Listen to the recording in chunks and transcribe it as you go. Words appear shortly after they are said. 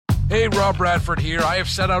Hey, Rob Bradford here. I have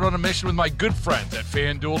set out on a mission with my good friends at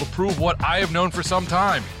FanDuel to prove what I have known for some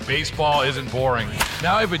time. Baseball isn't boring.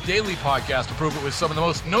 Now I have a daily podcast to prove it with some of the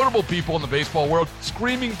most notable people in the baseball world,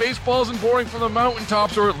 screaming baseball isn't boring from the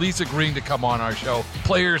mountaintops, or at least agreeing to come on our show.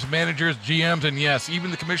 Players, managers, GMs, and yes, even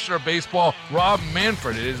the commissioner of baseball, Rob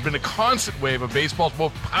Manfred. It has been a constant wave of baseball's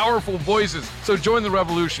most powerful voices. So join the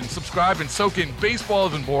revolution. Subscribe and soak in Baseball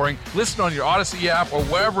Isn't Boring. Listen on your Odyssey app or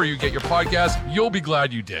wherever you get your podcasts. You'll be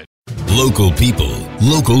glad you did. Local people,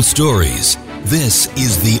 local stories. This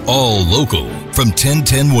is the All Local from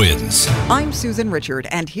 1010 Wins. I'm Susan Richard,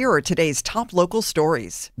 and here are today's top local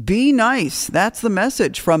stories. Be nice. That's the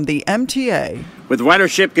message from the MTA. With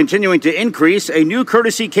ridership continuing to increase, a new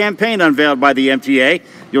courtesy campaign unveiled by the MTA.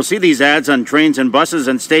 You'll see these ads on trains and buses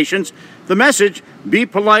and stations. The message, be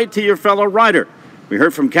polite to your fellow rider. We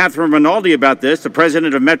heard from Catherine Rinaldi about this, the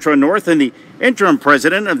president of Metro North and the interim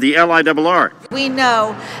president of the LIRR. We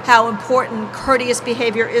know how important courteous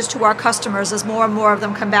behavior is to our customers as more and more of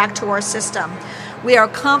them come back to our system. We are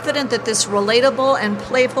confident that this relatable and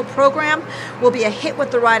playful program will be a hit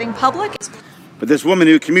with the riding public. But this woman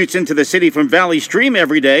who commutes into the city from Valley Stream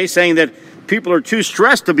every day saying that people are too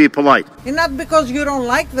stressed to be polite. And not because you don't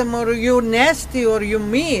like them or you're nasty or you're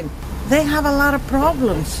mean. They have a lot of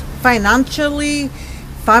problems. Financially,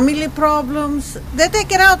 family problems. They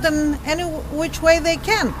take it out in any which way they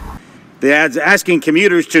can. The ad's asking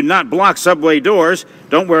commuters to not block subway doors,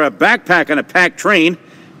 don't wear a backpack on a packed train,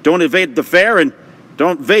 don't evade the fare, and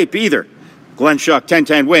don't vape either. Glenn Schuck,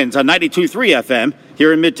 1010 Wins on 92.3 FM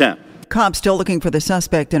here in Midtown. Cops still looking for the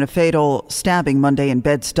suspect in a fatal stabbing Monday in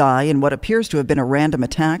Bed-Stuy in what appears to have been a random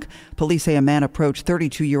attack. Police say a man approached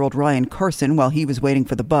 32-year-old Ryan Carson while he was waiting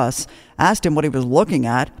for the bus, asked him what he was looking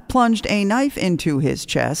at, plunged a knife into his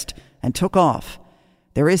chest, and took off.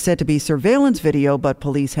 There is said to be surveillance video, but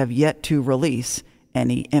police have yet to release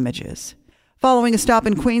any images. Following a stop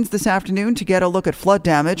in Queens this afternoon to get a look at flood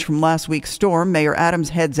damage from last week's storm, Mayor Adams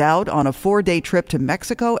heads out on a 4-day trip to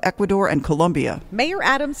Mexico, Ecuador, and Colombia. Mayor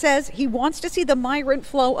Adams says he wants to see the migrant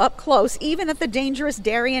flow up close, even at the dangerous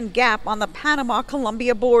Darien Gap on the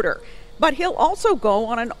Panama-Colombia border. But he'll also go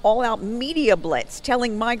on an all-out media blitz,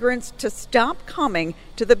 telling migrants to stop coming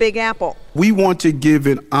to the Big Apple. We want to give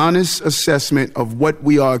an honest assessment of what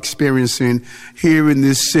we are experiencing here in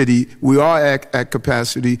this city. We are at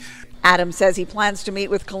capacity. Adams says he plans to meet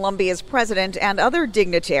with Colombia's president and other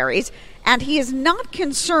dignitaries, and he is not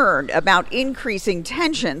concerned about increasing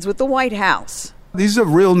tensions with the White House. These are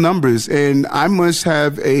real numbers, and I must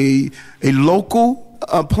have a local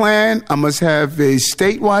plan, I must have a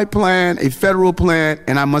statewide plan, a federal plan,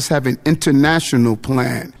 and I must have an international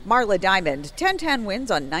plan. Marla Diamond, 1010 Wins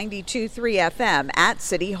on 92.3 FM at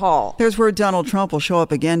City Hall. Here's where Donald Trump will show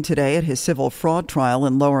up again today at his civil fraud trial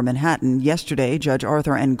in Lower Manhattan. Yesterday, Judge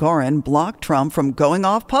Arthur Engoron blocked Trump from going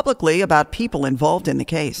off publicly about people involved in the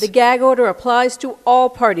case. The gag order applies to all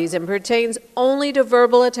parties and pertains only to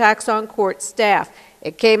verbal attacks on court staff.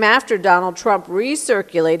 It came after Donald Trump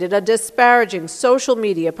recirculated a disparaging social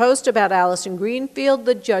media post about Allison Greenfield,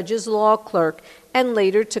 the judge's law clerk, and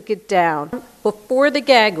later took it down. Before the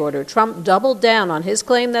gag order, Trump doubled down on his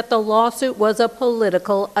claim that the lawsuit was a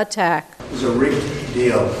political attack. It was a rigged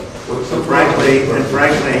deal. And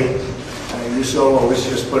frankly, you saw what was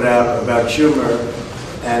just put out about Schumer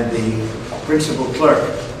and the principal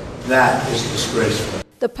clerk. That is disgraceful.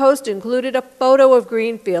 The post included a photo of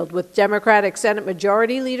Greenfield with Democratic Senate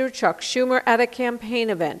Majority Leader Chuck Schumer at a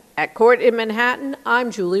campaign event. At court in Manhattan,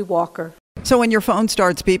 I'm Julie Walker. So when your phone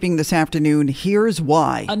starts beeping this afternoon, here's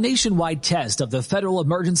why. A nationwide test of the Federal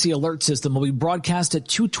Emergency Alert System will be broadcast at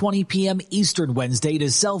 2:20 p.m. Eastern Wednesday to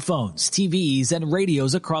cell phones, TVs, and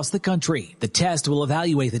radios across the country. The test will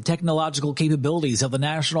evaluate the technological capabilities of the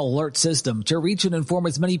National Alert System to reach and inform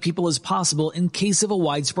as many people as possible in case of a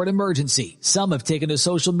widespread emergency. Some have taken to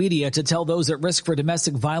social media to tell those at risk for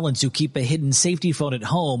domestic violence who keep a hidden safety phone at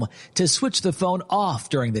home to switch the phone off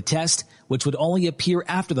during the test, which would only appear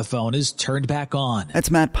after the phone is turned back on.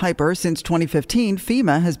 That's Matt Piper. Since 2015,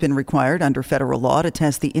 FEMA has been required under federal law to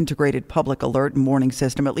test the Integrated Public Alert and Warning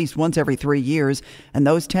System at least once every 3 years, and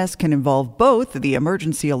those tests can involve both the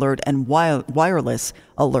emergency alert and wireless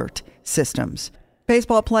alert systems.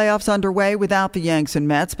 Baseball playoffs underway without the Yanks and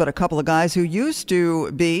Mets, but a couple of guys who used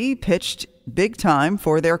to be pitched big time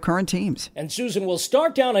for their current teams. And Susan will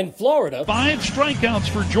start down in Florida. 5 strikeouts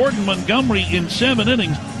for Jordan Montgomery in 7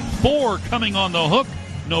 innings. 4 coming on the hook.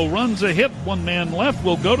 No runs, a hit, 1 man left.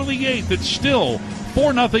 We'll go to the 8th. It's still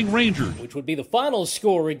 4-0 Rangers. Which would be the final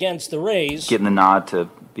score against the Rays. Getting the nod to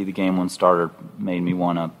be the game 1 starter made me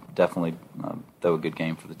want to definitely throw a good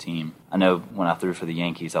game for the team. I know when I threw for the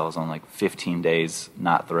Yankees, I was on like 15 days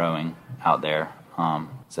not throwing out there.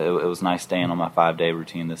 So it was nice staying on my 5-day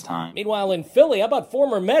routine this time. Meanwhile, in Philly, how about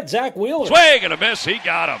former Met Zach Wheeler? Swing and a miss. He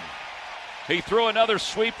got him. He threw another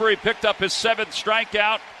sweeper. He picked up his 7th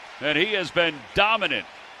strikeout, and he has been dominant.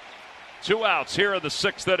 2 outs here in the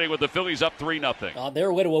 6th inning with the Phillies up 3-0.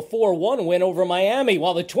 Their way to a 4-1 win over Miami,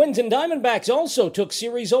 while the Twins and Diamondbacks also took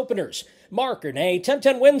series openers. Mark Renee,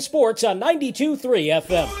 1010 Win Sports on 92.3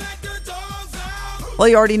 FM. Well,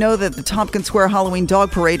 you already know that the Tompkins Square Halloween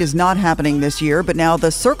Dog Parade is not happening this year, but now the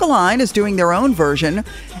Circle Line is doing their own version.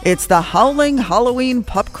 It's the Howling Halloween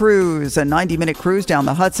Pup Cruise, a 90-minute cruise down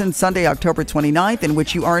the Hudson Sunday, October 29th, in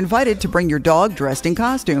which you are invited to bring your dog dressed in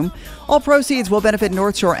costume. All proceeds will benefit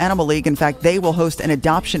North Shore Animal League. In fact, they will host an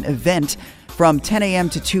adoption event from 10 a.m.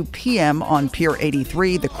 to 2 p.m. on Pier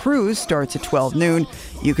 83. The cruise starts at 12 noon.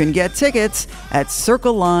 You can get tickets at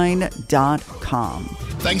circleline.com.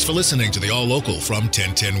 Thanks for listening to the All Local from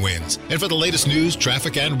 1010 Wins. And for the latest news,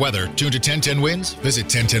 traffic, and weather, tune to 1010 Wins, visit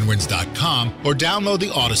 1010wins.com, or download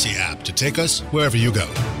the Odyssey app to take us wherever you go.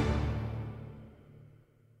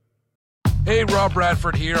 Hey, Rob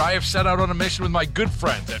Bradford here. I have set out on a mission with my good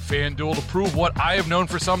friends at FanDuel to prove what I have known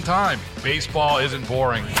for some time. Baseball isn't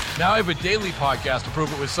boring. Now I have a daily podcast to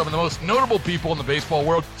prove it with some of the most notable people in the baseball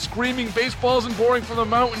world, screaming baseball isn't boring from the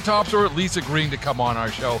mountaintops, or at least agreeing to come on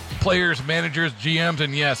our show. Players, managers, GMs,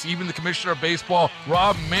 and yes, even the commissioner of baseball,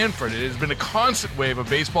 Rob Manfred. It has been a constant wave of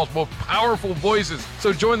baseball's most powerful voices.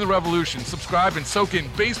 So join the revolution. Subscribe and soak in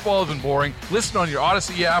Baseball Isn't Boring. Listen on your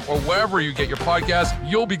Odyssey app or wherever you get your podcasts.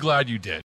 You'll be glad you did.